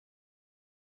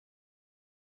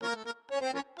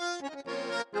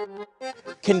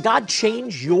Can God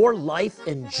change your life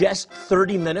in just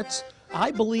 30 minutes?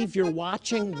 I believe you're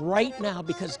watching right now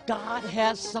because God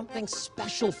has something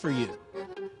special for you.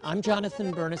 I'm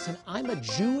Jonathan Bernis, and I'm a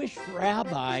Jewish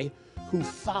rabbi who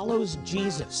follows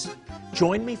Jesus.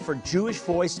 Join me for Jewish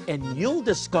Voice, and you'll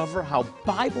discover how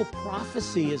Bible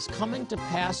prophecy is coming to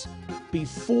pass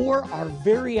before our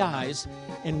very eyes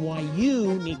and why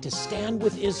you need to stand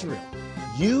with Israel.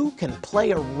 You can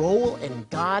play a role in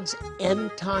God's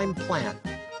end-time plan.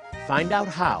 Find out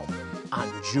how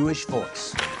on Jewish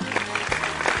Voice.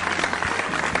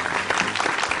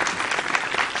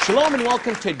 Shalom and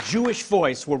welcome to Jewish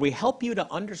Voice, where we help you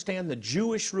to understand the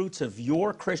Jewish roots of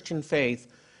your Christian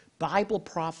faith, Bible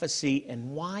prophecy, and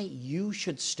why you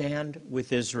should stand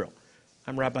with Israel.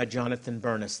 I'm Rabbi Jonathan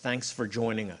Bernis. Thanks for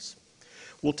joining us.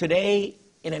 Well, today,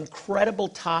 an incredible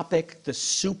topic, the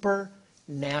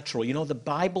supernatural. You know, the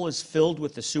Bible is filled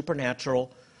with the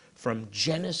supernatural from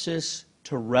Genesis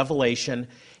to Revelation,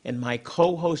 and my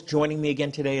co-host joining me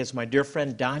again today is my dear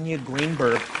friend Daniah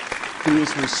Greenberg, who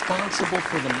is responsible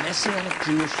for the Messianic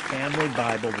Jewish Family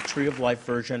Bible, the Tree of Life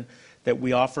version that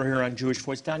we offer here on Jewish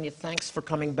Voice. Daniah, thanks for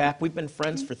coming back. We've been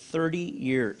friends for 30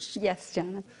 years. Yes,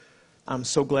 Jonathan. I'm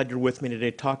so glad you're with me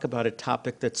today to talk about a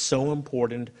topic that's so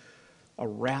important. A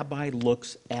rabbi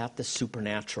looks at the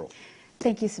supernatural.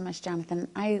 Thank you so much, Jonathan.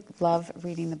 I love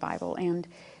reading the Bible, and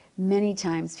many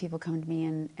times people come to me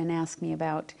and ask me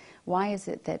about why is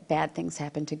it that bad things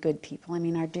happen to good people? I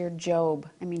mean, our dear Job,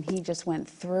 he just went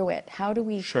through it. How do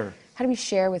we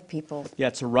share with people? Yeah,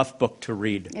 it's a rough book to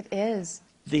read. It is.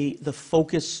 The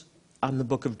focus on the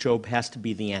book of Job has to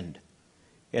be the end.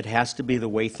 It has to be the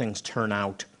way things turn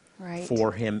out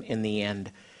for him in the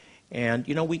end. And,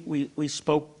 you know, we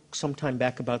spoke some time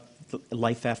back about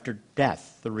life after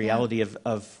death, the reality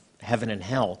of heaven and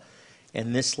hell,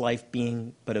 and this life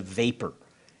being but a vapor,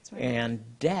 and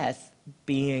death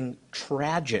being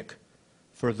tragic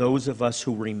for those of us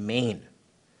who remain.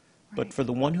 But for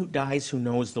the one who dies who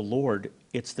knows the Lord,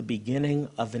 it's the beginning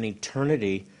of an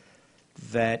eternity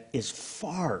that is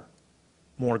far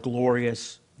more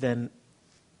glorious than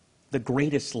the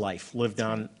greatest life lived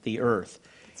on the earth.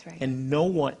 And no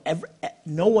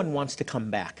one wants to come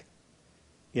back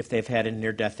if they've had a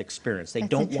near-death experience. They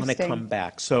don't want to come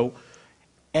back. So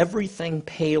everything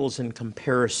pales in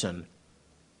comparison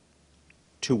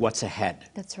to what's ahead.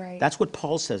 That's right. That's what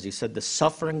Paul says. He said the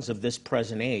sufferings of this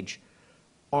present age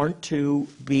aren't to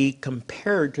be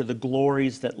compared to the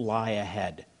glories that lie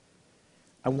ahead.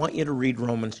 I want you to read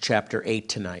Romans chapter 8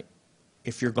 tonight.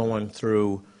 If you're going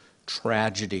through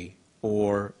tragedy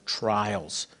or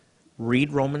trials,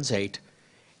 read Romans 8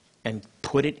 and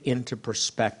put it into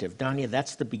perspective. Daniah,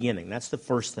 that's the beginning. That's the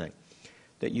first thing.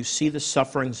 That you see the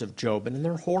sufferings of Job, and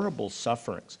they're horrible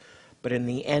sufferings. But in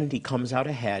the end, he comes out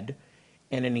ahead,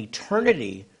 and in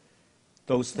eternity,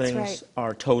 those things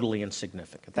are totally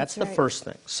insignificant. That's the first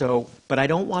thing. So, but I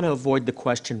don't want to avoid the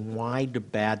question, why do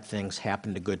bad things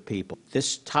happen to good people?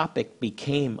 This topic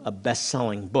became a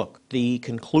best-selling book. The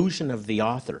conclusion of the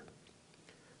author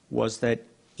was that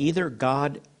either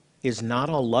God is not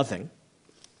all-loving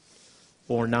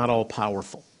or not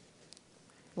all-powerful.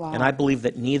 Wow. And I believe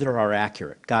that neither are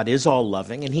accurate. God is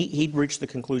all-loving, and he reached the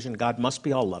conclusion God must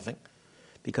be all-loving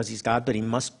because he's God, but he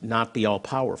must not be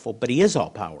all-powerful, but he is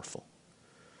all-powerful.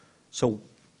 So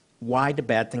why do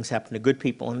bad things happen to good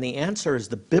people? And the answer is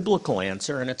the biblical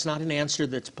answer, and it's not an answer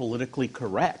that's politically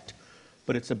correct,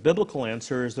 but it's a biblical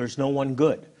answer, is there's no one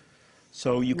good.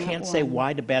 So you can't say,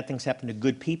 why do bad things happen to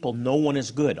good people? No one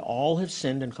is good. All have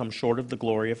sinned and come short of the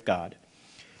glory of God.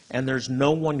 And there's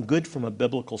no one good from a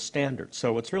biblical standard.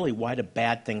 So it's really, why do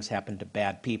bad things happen to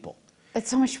bad people? That's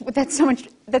so much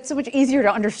easier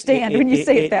to understand when you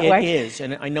say it that way. It is,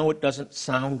 and I know it doesn't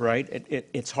sound right.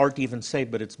 It's hard to even say,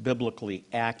 but it's biblically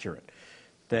accurate.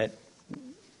 That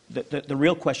the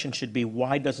real question should be,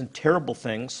 why doesn't terrible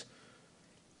things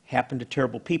happen to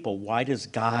terrible people? Why does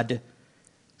God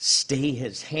stay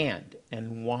his hand?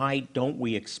 And why don't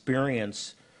we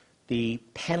experience the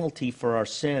penalty for our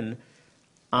sin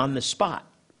on the spot?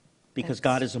 Because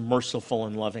God is a merciful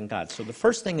and loving God. So the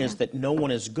first thing is that no one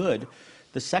is good.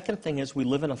 The second thing is we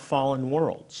live in a fallen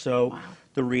world. So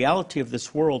the reality of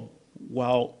this world,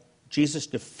 while Jesus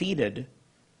defeated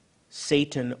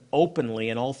Satan openly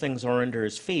and all things are under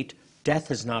his feet, death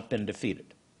has not been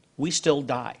defeated. We still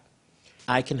die.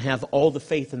 I can have all the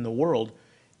faith in the world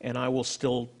and I will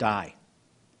still die.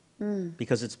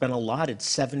 Because it's been allotted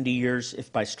 70 years,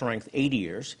 if by strength 80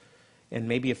 years, and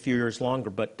maybe a few years longer.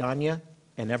 But Daniah,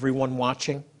 and everyone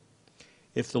watching,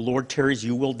 if the Lord tarries,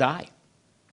 you will die.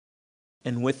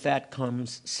 And with that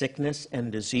comes sickness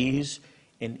and disease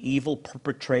and evil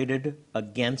perpetrated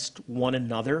against one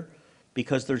another,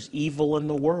 because there's evil in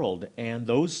the world, and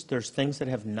there's things that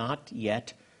have not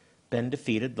yet been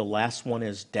defeated. The last one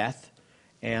is death,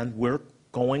 and we're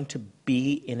going to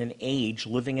be in an age,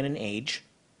 living in an age.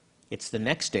 It's the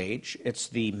next age. It's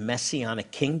the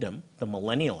Messianic kingdom, the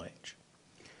millennial age,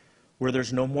 where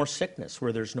there's no more sickness,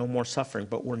 where there's no more suffering,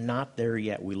 but we're not there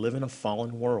yet. We live in a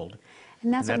fallen world.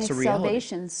 And that's what a makes reality.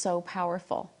 salvation so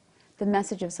powerful. The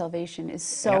message of salvation is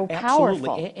so Absolutely.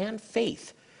 powerful. And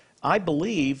faith. I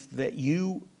believe that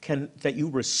you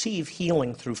receive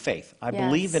healing through faith. I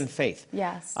believe in faith.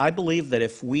 Yes. I believe that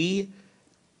if we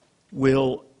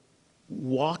will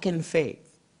walk in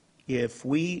faith, if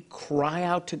we cry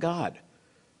out to God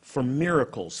for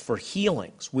miracles, for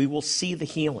healings, we will see the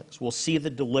healings, we'll see the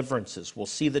deliverances, we'll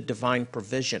see the divine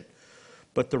provision.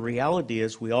 But the reality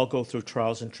is we all go through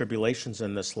trials and tribulations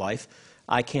in this life.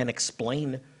 I can't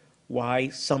explain why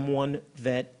someone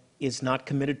that is not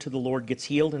committed to the Lord gets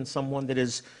healed and someone that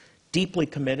is deeply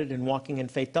committed and walking in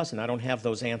faith doesn't. I don't have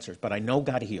those answers, but I know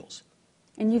God heals.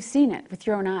 And you've seen it with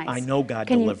your own eyes. I know God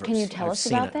delivers. Can you tell I've us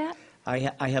seen about it. that?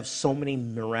 I have so many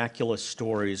miraculous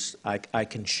stories I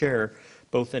can share,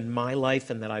 both in my life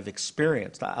and that I've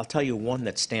experienced. I'll tell you one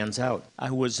that stands out.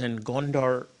 I was in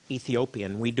Gondar, Ethiopia,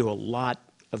 and we do a lot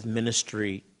of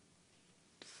ministry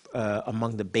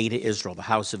among the Beta Israel, the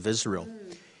House of Israel,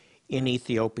 in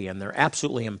Ethiopia, and they're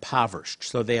absolutely impoverished,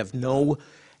 so they have no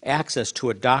access to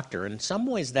a doctor. In some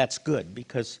ways that's good,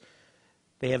 because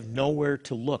they have nowhere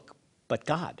to look but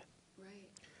God. Right.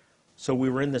 So we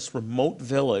were in this remote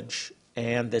village,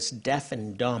 and this deaf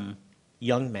and dumb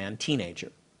young man,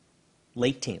 teenager,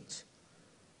 late teens,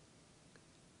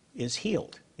 is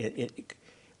healed.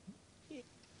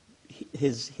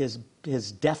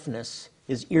 His deafness,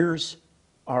 his ears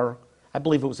are, I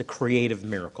believe it was a creative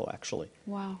miracle, actually.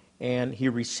 Wow. And he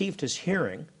received his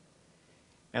hearing,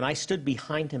 and I stood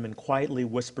behind him and quietly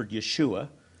whispered, Yeshua,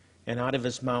 and out of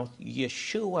his mouth,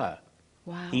 Yeshua.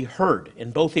 Wow. He heard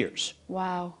in both ears.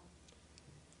 Wow.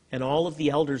 And all of the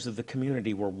elders of the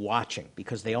community were watching,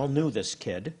 because they all knew this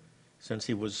kid since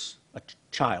he was a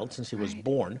child, since he was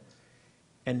born,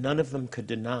 and none of them could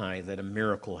deny that a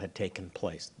miracle had taken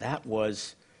place. That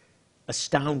was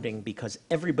astounding, because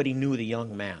everybody knew the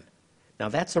young man. Now,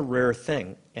 that's a rare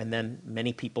thing, and then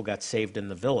many people got saved in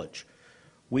the village.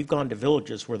 We've gone to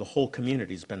villages where the whole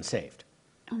community's been saved.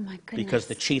 Oh, my goodness. Because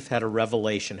the chief had a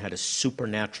revelation, had a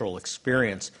supernatural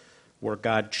experience where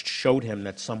God showed him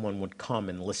that someone would come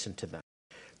and listen to them.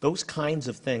 Those kinds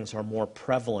of things are more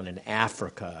prevalent in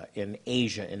Africa, in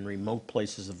Asia, in remote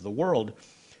places of the world.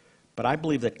 But I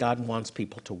believe that God wants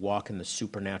people to walk in the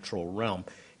supernatural realm.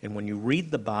 And when you read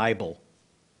the Bible,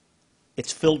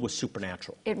 it's filled with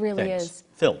supernatural It really things. is.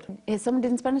 Filled. If someone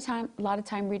didn't spend a lot of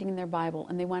time reading their Bible,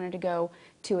 and they wanted to go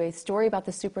to a story about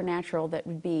the supernatural that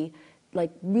would be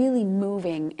like really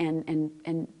moving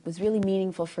and was really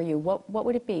meaningful for you, what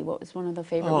would it be? What was one of the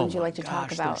favorite ones you like to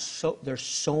talk about? There's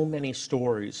so many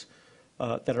stories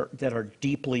that are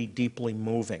deeply, deeply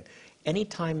moving.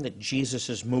 Anytime that Jesus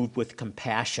is moved with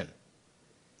compassion,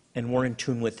 and we're in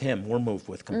tune with him, we're moved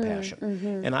with compassion.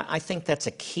 Mm-hmm. And I think that's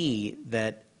a key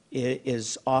that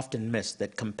is often missed,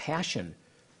 that compassion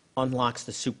unlocks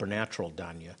the supernatural,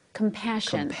 Dania.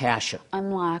 Compassion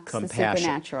unlocks the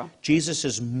supernatural. Jesus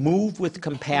is moved with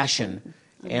compassion,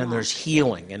 and there's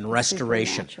healing and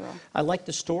restoration. I like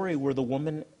the story where the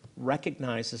woman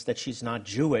recognizes that she's not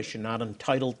Jewish and not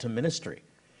entitled to ministry.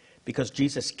 Because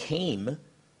Jesus came,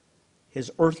 his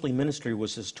earthly ministry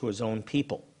was to his own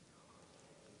people.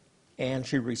 And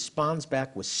she responds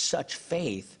back with such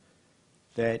faith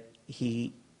that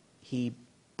he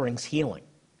brings healing.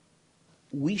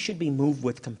 We should be moved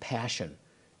with compassion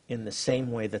in the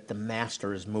same way that the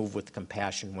Master is moved with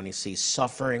compassion when he sees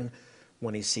suffering,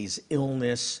 when he sees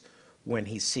illness, when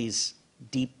he sees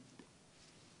deep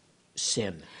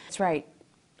sin. That's right.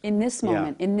 In this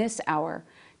moment, in this hour,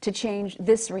 to change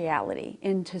this reality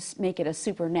and to make it a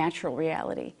supernatural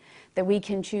reality, that we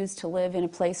can choose to live in a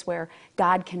place where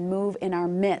God can move in our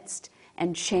midst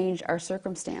and change our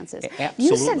circumstances. Absolutely.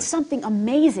 You said something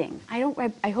amazing. I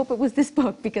hope it was this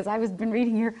book, because I've been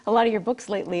reading a lot of your books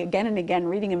lately, again and again,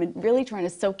 reading them and really trying to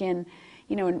soak in,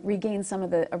 and regain some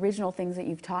of the original things that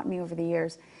you've taught me over the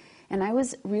years. And I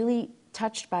was really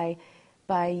touched by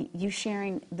you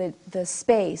sharing the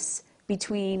space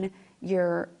between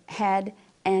your head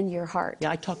and your heart. Yeah,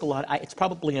 I talk a lot. It's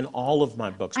probably in all of my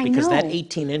books, I because know. that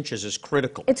 18 inches is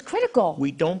critical. It's critical.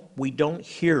 We don't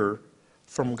hear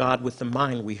from God with the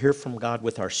mind. We hear from God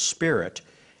with our spirit.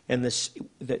 And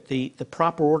the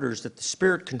proper order is that the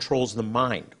spirit controls the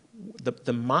mind.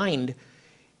 The mind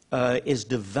is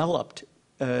developed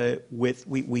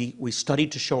we study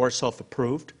to show ourselves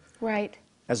approved. Right.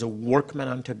 As a workman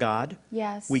unto God.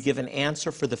 Yes. We give an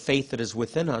answer for the faith that is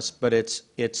within us, but it's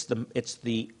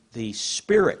the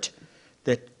Spirit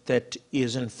that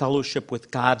is in fellowship with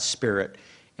God's Spirit.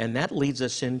 And that leads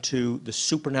us into the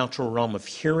supernatural realm of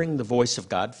hearing the voice of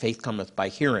God. Faith cometh by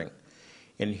hearing,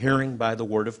 and hearing by the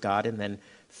word of God, and then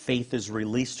faith is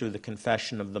released through the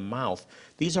confession of the mouth.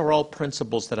 These are all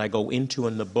principles that I go into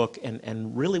in the book,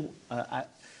 and really,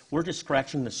 we're just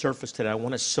scratching the surface today. I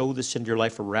want to sow this into your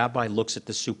life. A rabbi looks at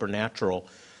the supernatural,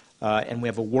 and we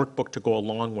have a workbook to go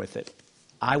along with it.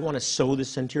 I want to sow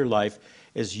this into your life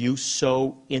as you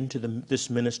sow into this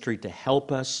ministry to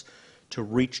help us to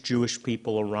reach Jewish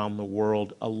people around the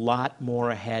world. A lot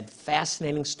more ahead.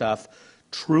 Fascinating stuff.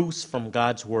 Truths from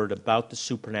God's Word about the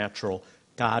supernatural.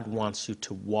 God wants you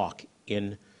to walk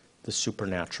in the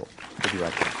supernatural. We'll be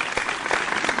right back.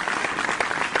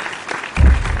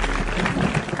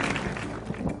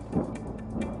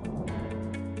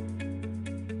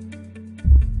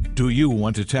 Do you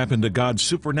want to tap into God's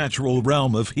supernatural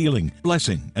realm of healing,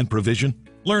 blessing, and provision?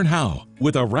 Learn how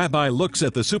with A Rabbi Looks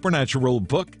at the Supernatural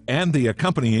book and the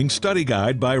accompanying study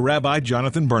guide by Rabbi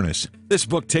Jonathan Bernis. This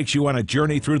book takes you on a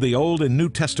journey through the Old and New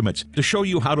Testaments to show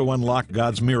you how to unlock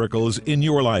God's miracles in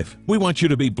your life. We want you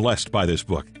to be blessed by this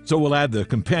book, so we'll add the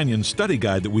companion study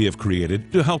guide that we have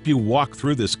created to help you walk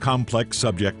through this complex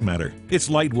subject matter. It's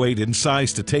lightweight and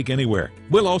sized to take anywhere.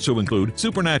 We'll also include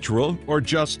Supernatural or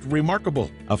Just Remarkable,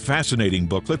 a fascinating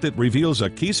booklet that reveals a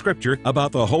key scripture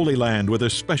about the Holy Land with a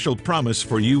special promise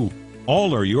for you.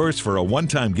 All are yours for a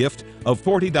one-time gift of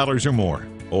 $40 or more.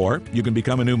 Or you can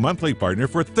become a new monthly partner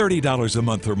for $30 a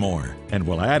month or more. And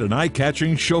we'll add an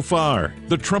eye-catching shofar,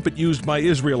 the trumpet used by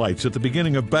Israelites at the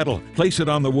beginning of battle. Place it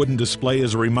on the wooden display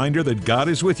as a reminder that God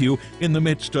is with you in the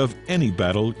midst of any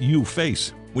battle you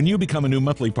face. When you become a new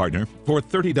monthly partner for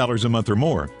 $30 a month or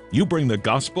more, you bring the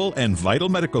gospel and vital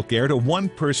medical care to one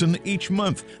person each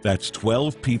month. That's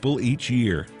 12 people each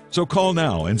year. So call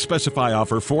now and specify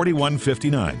offer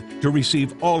 $41.59 to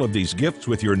receive all of these gifts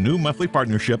with your new monthly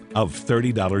partnership of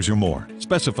 $30 or more.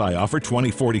 Specify offer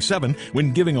 $20.47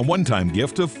 when giving a one-time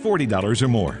gift of $40 or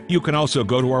more. You can also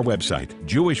go to our website,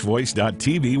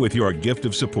 jewishvoice.tv, with your gift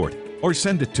of support, or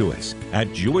send it to us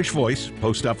at Jewish Voice,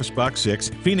 Post Office Box 6,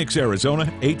 Phoenix, Arizona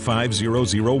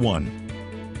 85001.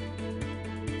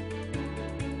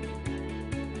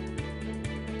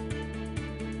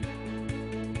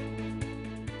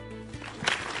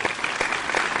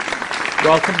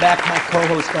 Welcome back. My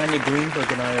co-host Daniah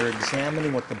Greenberg and I are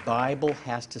examining what the Bible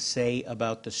has to say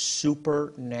about the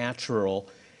supernatural.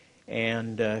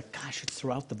 And gosh, it's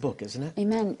throughout the book, isn't it?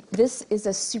 Amen. This is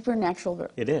a supernatural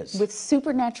book. It is. With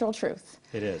supernatural truth.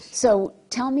 It is. So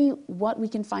tell me what we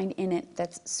can find in it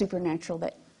that's supernatural,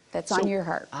 that's on your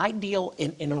heart. I deal,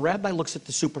 in A Rabbi Looks at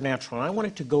the Supernatural, and I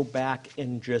wanted to go back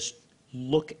and just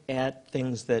look at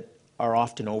things that are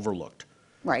often overlooked.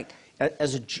 Right.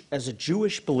 As a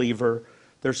Jewish believer,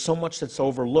 there's so much that's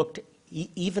overlooked,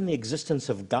 even the existence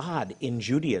of God in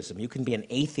Judaism. You can be an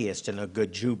atheist and a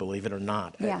good Jew, believe it or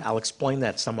not. Yeah. I'll explain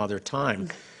that some other time.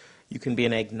 You can be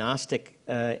an agnostic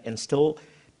and still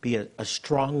be a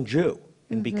strong Jew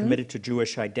and be committed to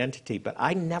Jewish identity. But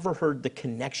I never heard the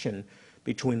connection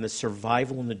between the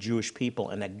survival of the Jewish people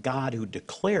and a God who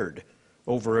declared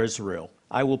over Israel,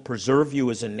 I will preserve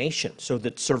you as a nation. So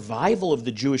that survival of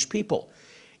the Jewish people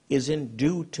isn't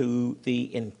due to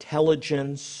the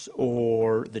intelligence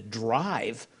or the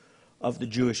drive of the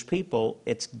Jewish people.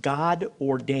 It's God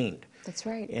ordained. That's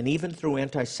right. And even through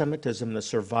anti-Semitism, the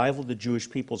survival of the Jewish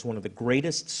people is one of the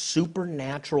greatest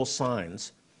supernatural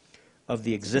signs of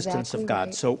the existence of God.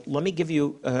 Right. So let me give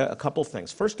you a couple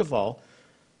things. First of all,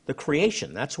 the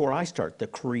creation. That's where I start. The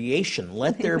creation.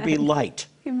 Let there be light.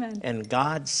 Amen. And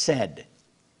God said,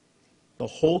 the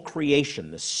whole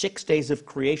creation, the 6 days of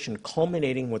creation,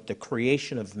 culminating with the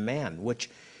creation of man,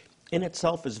 which in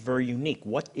itself is very unique.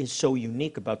 What is so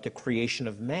unique about the creation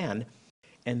of man,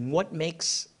 and what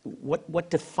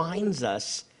defines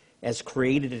us as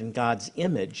created in God's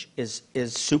image is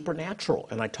supernatural,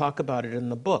 and I talk about it in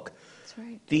the book. That's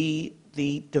right.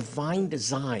 The divine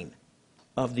design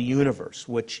of the universe,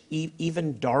 which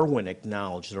even Darwin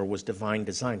acknowledged there was divine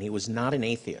design. He was not an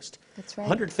atheist. That's right.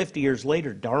 150 years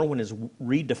later, Darwin is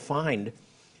redefined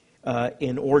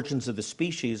in Origins of the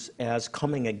Species as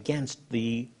coming against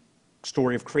the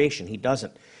story of creation. He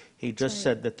doesn't. He just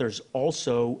said that there's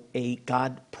also a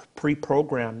God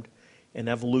pre-programmed an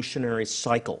evolutionary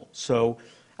cycle. So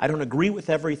I don't agree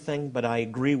with everything, but I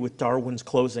agree with Darwin's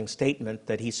closing statement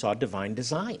that he saw divine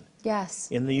design Yes.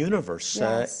 in the universe.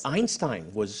 Yes.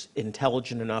 Einstein was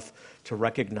intelligent enough to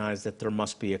recognize that there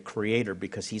must be a creator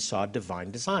because he saw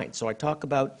divine design. So I talk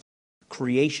about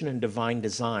creation and divine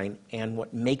design, and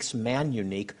what makes man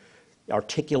unique.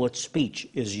 Articulate speech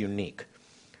is unique.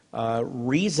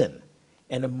 Reason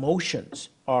and emotions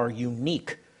are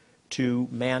unique to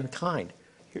mankind.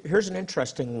 Here's an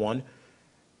interesting one.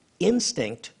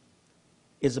 Instinct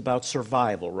is about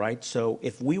survival, right? So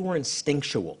if we were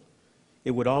instinctual,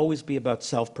 it would always be about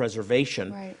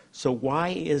self-preservation. Right. So why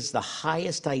is the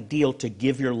highest ideal to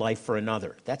give your life for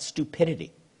another? That's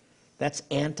stupidity. That's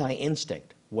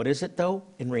anti-instinct. What is it, though?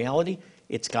 In reality,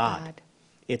 it's God.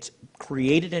 It's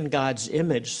created in God's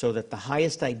image so that the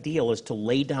highest ideal is to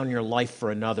lay down your life for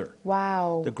another.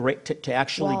 Wow. To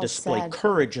actually Well display said.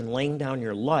 courage in laying down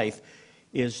your life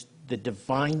is the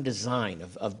divine design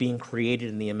of being created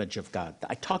in the image of God.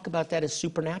 I talk about that as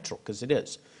supernatural because it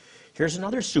is. Here's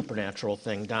another supernatural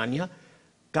thing, Danya.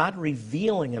 God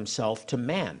revealing himself to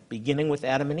man, beginning with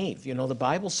Adam and Eve. You know, the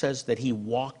Bible says that he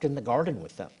walked in the garden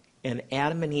with them, and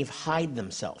Adam and Eve hide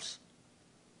themselves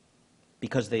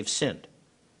because they've sinned.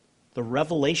 The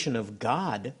revelation of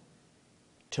God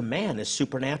to man is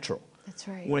supernatural. That's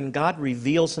right. When God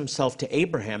reveals himself to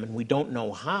Abraham, and we don't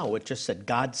know how, it just said,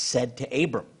 God said to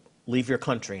Abram, leave your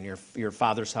country and your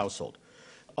father's household.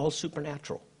 All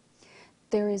supernatural.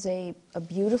 There is a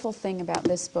beautiful thing about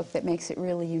this book that makes it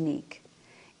really unique,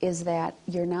 is that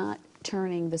you're not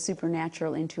turning the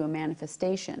supernatural into a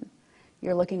manifestation.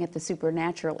 You're looking at the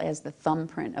supernatural as the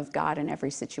thumbprint of God in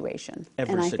every situation.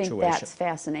 And I think that's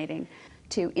fascinating.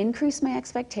 To increase my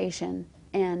expectation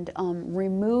and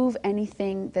remove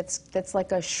anything that's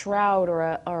like a shroud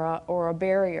or a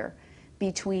barrier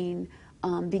between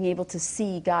being able to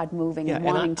see God moving and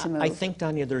wanting to move. I think,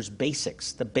 Danya, there's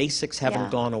basics. The basics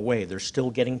haven't gone away. They're still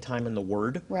getting time in the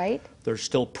Word. Right. They're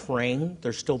still praying.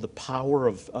 There's still the power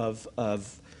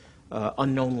of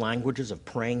unknown languages, of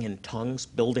praying in tongues,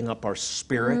 building up our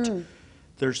spirit.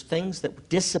 There's things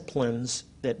disciplines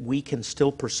that we can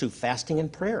still pursue, fasting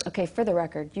and prayer. Okay, for the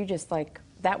record, you just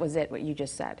that was it, what you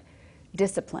just said.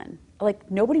 Discipline. Like,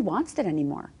 nobody wants that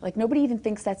anymore. Like, nobody even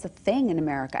thinks that's a thing in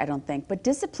America, I don't think. But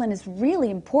discipline is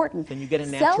really important. Then you get a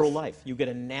natural life. You get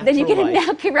a natural life. Then you get a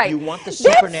natural, right. You want the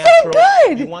supernatural. That's so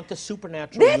good. You want the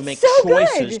supernatural. That's you make so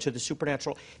choices good. to the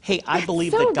supernatural. Hey, I That's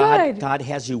believe so that good. God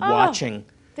has you watching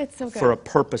that's so good. for a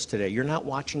purpose today. You're not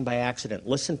watching by accident.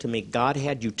 Listen to me. God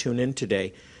had you tune in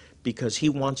today because he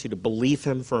wants you to believe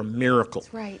him for a miracle.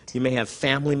 That's right. You may have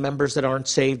family members that aren't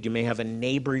saved. You may have a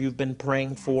neighbor you've been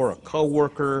praying for, a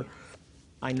coworker.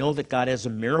 I know that God has a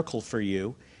miracle for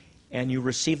you, and you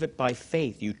receive it by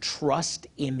faith. You trust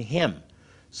in him.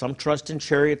 Some trust in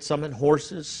chariots, some in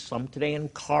horses, some today in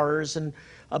cars and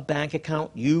a bank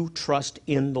account. You trust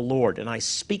in the Lord. And I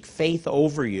speak faith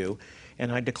over you,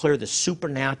 and I declare the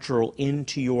supernatural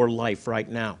into your life right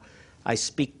now. I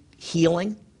speak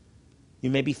healing. You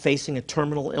may be facing a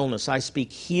terminal illness. I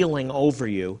speak healing over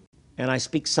you, and I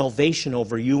speak salvation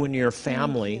over you and your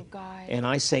family. Thank you, God. And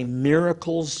I say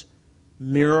miracles,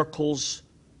 miracles,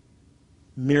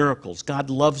 miracles. God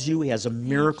loves you. He has a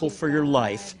miracle for your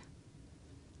life.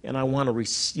 And I want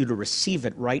you to receive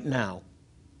it right now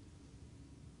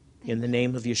in the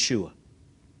name of Yeshua.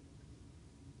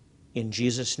 In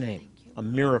Jesus' name, a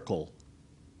miracle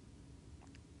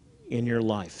in your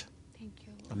life. Thank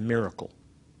you, Lord. A miracle.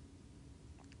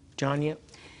 Danya?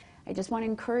 I just want to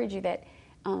encourage you that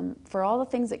for all the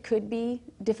things that could be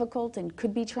difficult and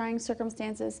could be trying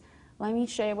circumstances, let me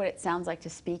show you what it sounds like to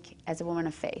speak as a woman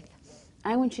of faith.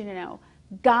 I want you to know,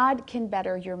 God can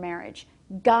better your marriage.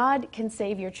 God can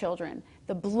save your children.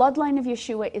 The bloodline of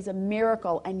Yeshua is a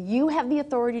miracle, and you have the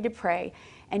authority to pray,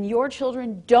 and your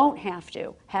children don't have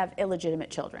to have illegitimate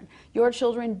children. Your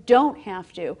children don't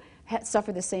have to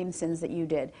suffer the same sins that you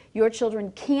did. Your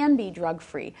children can be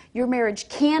drug-free. Your marriage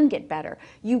can get better.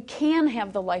 You can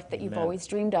have the life that you've always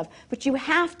dreamed of. But you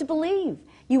have to believe.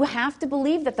 You have to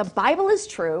believe that the Bible is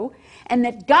true and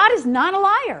that God is not a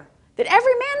liar. That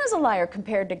every man is a liar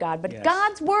compared to God. But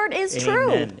God's word is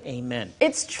true. Amen. Amen.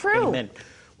 It's true. Amen.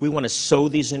 We want to sow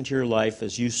these into your life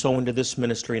as you sow into this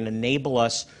ministry and enable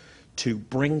us to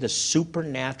bring the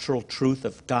supernatural truth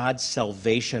of God's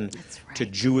salvation to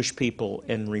Jewish people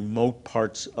in remote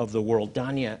parts of the world.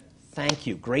 Danya, thank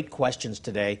you. Great questions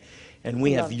today. And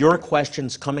we have your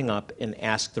questions coming up in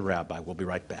Ask the Rabbi. We'll be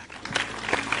right back.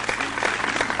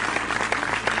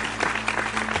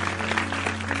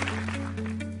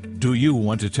 Do you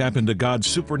want to tap into God's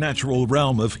supernatural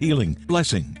realm of healing,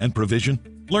 blessing, and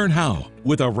provision? Learn how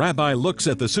with a Rabbi Looks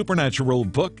at the Supernatural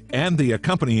book and the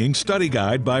accompanying study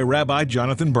guide by Rabbi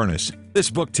Jonathan Bernis. This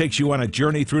book takes you on a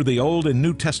journey through the Old and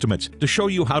New Testaments to show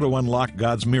you how to unlock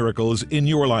God's miracles in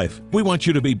your life. We want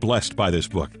you to be blessed by this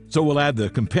book, so we'll add the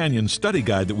companion study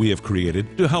guide that we have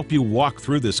created to help you walk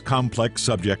through this complex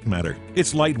subject matter.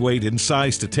 It's lightweight in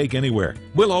size to take anywhere.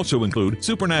 We'll also include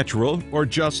Supernatural or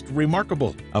Just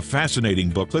Remarkable, a fascinating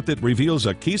booklet that reveals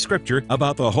a key scripture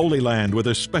about the Holy Land with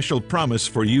a special promise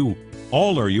for you.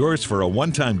 All are yours for a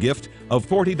one-time gift of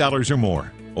 $40 or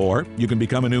more. Or you can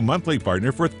become a new monthly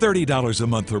partner for $30 a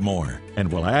month or more.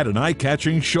 And we'll add an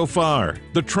eye-catching shofar,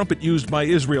 the trumpet used by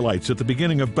Israelites at the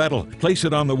beginning of battle. Place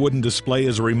it on the wooden display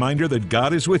as a reminder that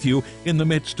God is with you in the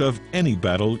midst of any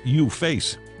battle you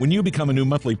face. When you become a new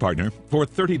monthly partner for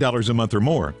 $30 a month or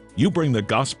more, you bring the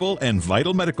gospel and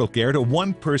vital medical care to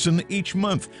one person each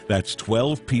month. That's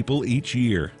 12 people each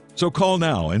year. So call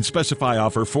now and specify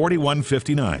offer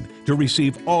 $41.59 to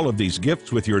receive all of these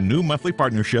gifts with your new monthly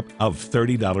partnership of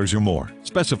 $30 or more.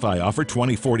 Specify offer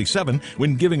 $20.47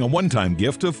 when giving a one-time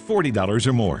gift of $40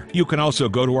 or more. You can also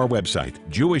go to our website,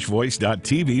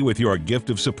 jewishvoice.tv, with your gift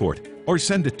of support, or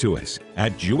send it to us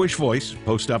at Jewish Voice,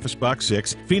 Post Office Box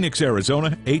 6, Phoenix,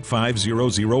 Arizona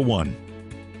 85001.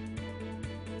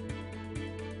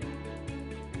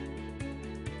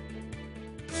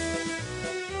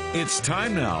 It's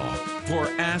time now for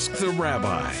Ask the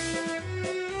Rabbi.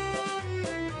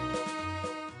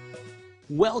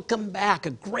 Welcome back. A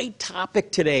great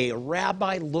topic today. A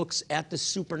rabbi looks at the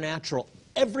supernatural.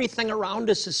 Everything around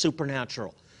us is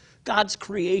supernatural. God's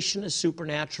creation is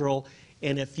supernatural.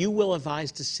 And if you will have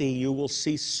eyes to see, you will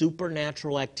see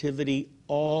supernatural activity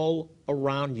all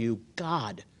around you.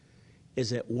 God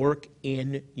is at work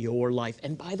in your life.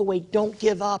 And by the way, don't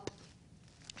give up.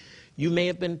 You may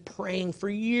have been praying for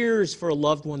years for a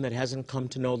loved one that hasn't come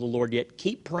to know the Lord yet.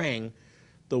 Keep praying.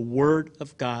 The Word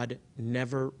of God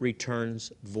never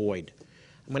returns void.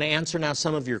 I'm going to answer now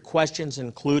some of your questions,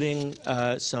 including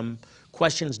some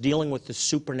questions dealing with the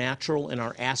supernatural in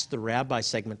our Ask the Rabbi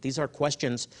segment. These are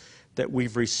questions that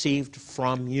we've received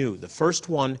from you. The first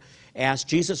one asks,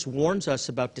 Jesus warns us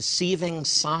about deceiving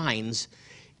signs.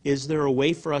 Is there a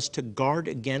way for us to guard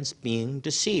against being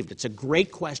deceived? It's a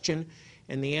great question.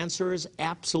 And the answer is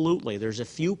absolutely. There's a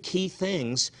few key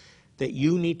things that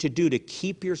you need to do to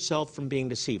keep yourself from being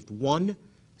deceived. One,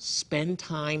 spend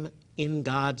time in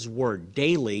God's Word,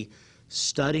 daily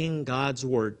studying God's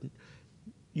Word.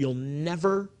 You'll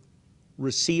never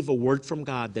receive a word from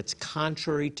God that's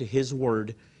contrary to His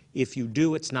Word. If you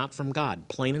do, it's not from God.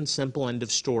 Plain and simple, end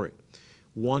of story.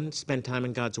 One, spend time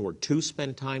in God's Word. Two,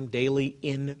 spend time daily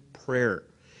in prayer.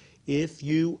 If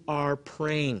you are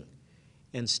praying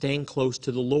and staying close to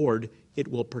the Lord, it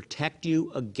will protect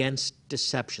you against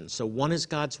deception. So one is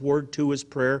God's Word, two is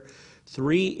prayer.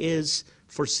 Three is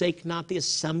forsake not the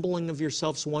assembling of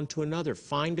yourselves one to another.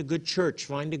 Find a good church,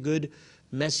 find a good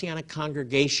messianic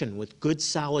congregation with good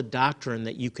solid doctrine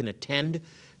that you can attend,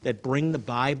 that bring the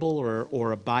Bible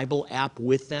or a Bible app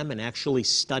with them and actually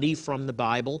study from the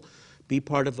Bible. Be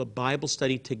part of a Bible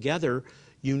study together.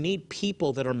 You need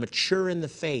people that are mature in the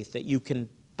faith, that you can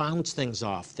bounce things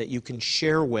off, that you can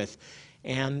share with,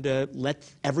 and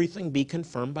let everything be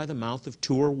confirmed by the mouth of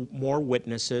two or more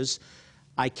witnesses.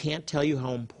 I can't tell you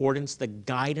how important the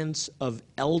guidance of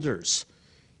elders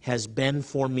has been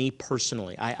for me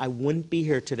personally. I wouldn't be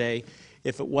here today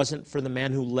if it wasn't for the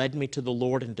man who led me to the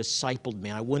Lord and discipled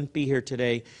me. I wouldn't be here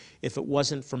today if it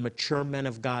wasn't for mature men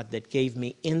of God that gave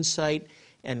me insight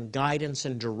and guidance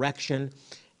and direction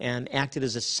and acted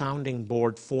as a sounding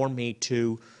board for me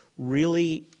to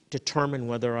really determine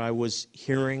whether I was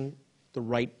hearing the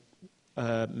right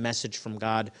message from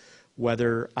God,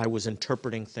 whether I was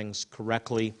interpreting things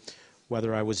correctly,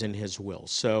 whether I was in His will.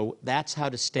 So that's how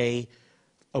to stay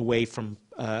away from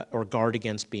or guard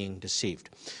against being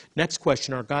deceived. Next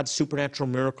question, are God's supernatural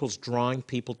miracles drawing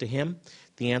people to Him?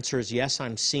 The answer is yes.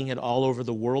 I'm seeing it all over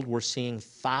the world. We're seeing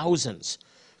thousands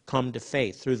come to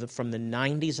faith. From the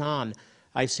 90s on,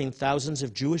 I've seen thousands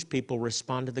of Jewish people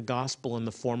respond to the gospel in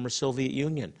the former Soviet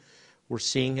Union. We're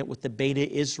seeing it with the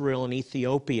Beta Israel in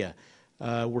Ethiopia.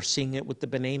 We're seeing it with the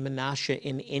B'nai Menashe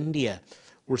in India.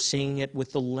 We're seeing it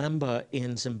with the Lemba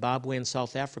in Zimbabwe and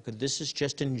South Africa. This is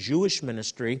just in Jewish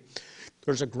ministry.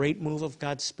 There's a great move of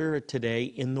God's Spirit today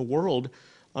in the world.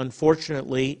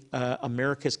 Unfortunately,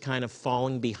 America's kind of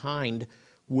falling behind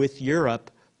with Europe.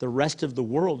 The rest of the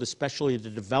world, especially the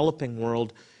developing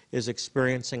world, is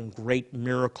experiencing great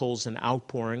miracles and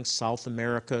outpourings. South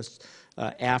America,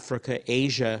 Africa,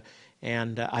 Asia.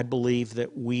 And I believe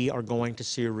that we are going to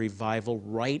see a revival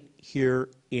right here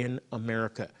in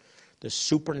America. The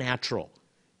supernatural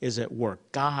is at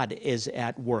work. God is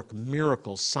at work.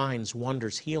 Miracles, signs,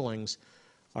 wonders, healings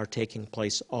are taking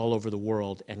place all over the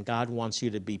world, and God wants you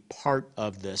to be part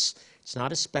of this. It's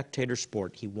not a spectator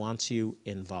sport. He wants you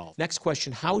involved. Next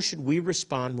question, how should we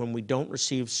respond when we don't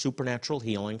receive supernatural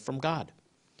healing from God?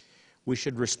 We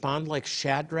should respond like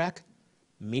Shadrach,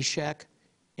 Meshach,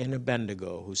 and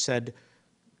Abednego, who said,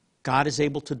 God is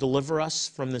able to deliver us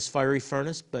from this fiery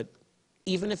furnace, but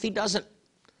even if he doesn't,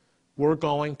 we're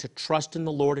going to trust in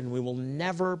the Lord, and we will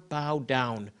never bow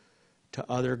down to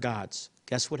other gods.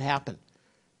 Guess what happened?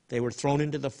 They were thrown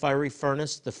into the fiery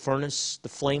furnace. The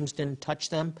flames didn't touch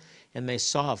them, and they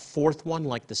saw a fourth one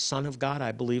like the Son of God.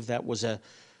 I believe that was a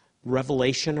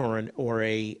revelation or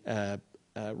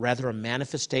rather a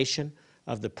manifestation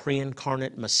of the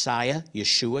pre-incarnate Messiah,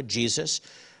 Yeshua, Jesus.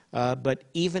 But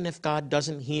even if God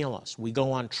doesn't heal us, we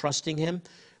go on trusting him.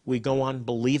 We go on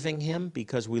believing him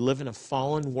because we live in a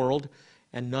fallen world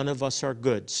and none of us are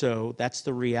good. So that's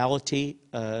the reality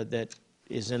that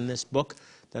is in this book,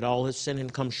 that all have sinned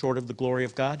and come short of the glory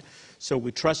of God. So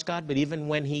we trust God, but even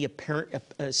when he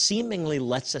seemingly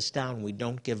lets us down, we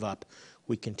don't give up.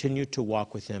 We continue to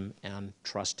walk with him and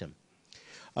trust him.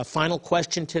 A final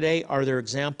question today, are there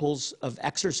examples of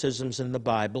exorcisms in the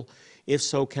Bible? If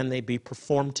so, can they be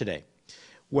performed today?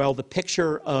 Well, the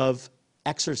picture of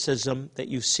exorcism that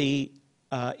you see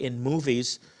in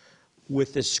movies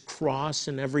with this cross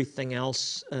and everything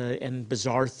else and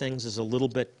bizarre things is a little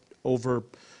bit over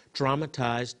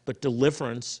dramatized, but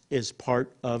deliverance is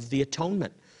part of the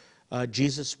atonement.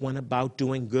 Jesus went about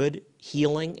doing good,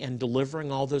 healing and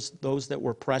delivering all those that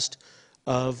were oppressed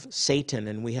of Satan,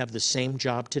 and we have the same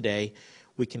job today.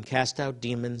 We can cast out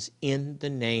demons in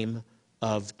the name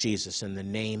of Jesus, in the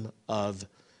name of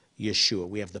Yeshua.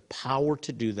 We have the power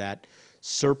to do that.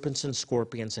 Serpents and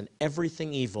scorpions and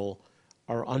everything evil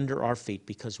are under our feet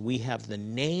because we have the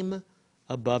name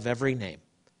above every name,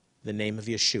 the name of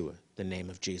Yeshua, the name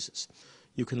of Jesus.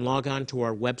 You can log on to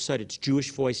our website. It's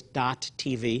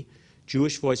jewishvoice.tv,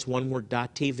 jewishvoice, one word,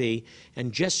 .tv,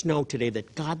 and just know today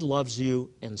that God loves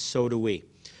you and so do we.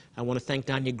 I want to thank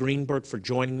Daniah Greenberg for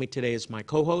joining me today as my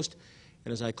co-host,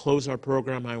 and as I close our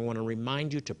program, I want to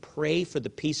remind you to pray for the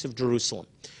peace of Jerusalem.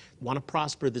 Want to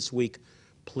prosper this week,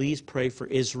 please pray for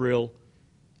Israel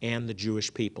and the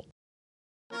Jewish people.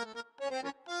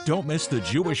 Don't miss the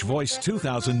Jewish Voice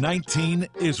 2019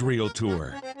 Israel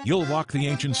Tour. You'll walk the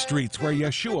ancient streets where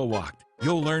Yeshua walked.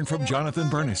 You'll learn from Jonathan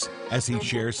Bernis as he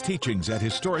shares teachings at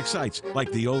historic sites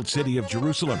like the Old City of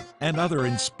Jerusalem and other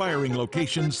inspiring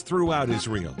locations throughout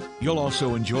Israel. You'll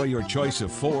also enjoy your choice of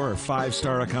 4- or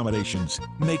 5-star accommodations,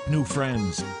 make new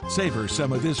friends, savor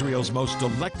some of Israel's most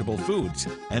delectable foods,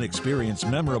 and experience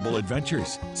memorable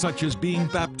adventures, such as being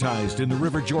baptized in the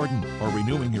River Jordan or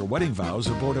renewing your wedding vows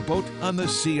aboard a boat on the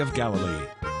Sea of Galilee.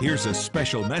 Here's a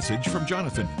special message from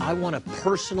Jonathan. I want to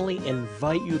personally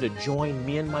invite you to join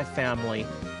me and my family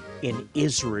in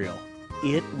Israel.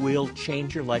 It will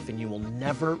change your life and you will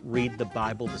never read the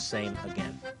Bible the same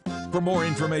again. For more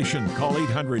information, call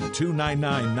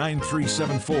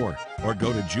 800-299-9374 or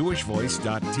go to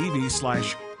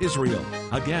jewishvoice.tv/Israel.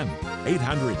 Again,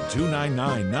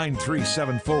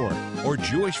 800-299-9374 or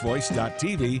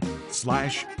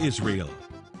jewishvoice.tv/Israel.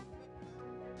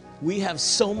 We have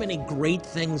so many great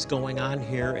things going on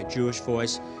here at Jewish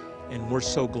Voice, and we're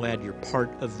so glad you're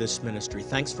part of this ministry.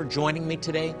 Thanks for joining me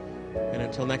today, and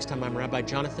until next time, I'm Rabbi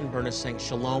Jonathan Bernis saying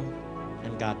shalom,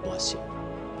 and God bless you.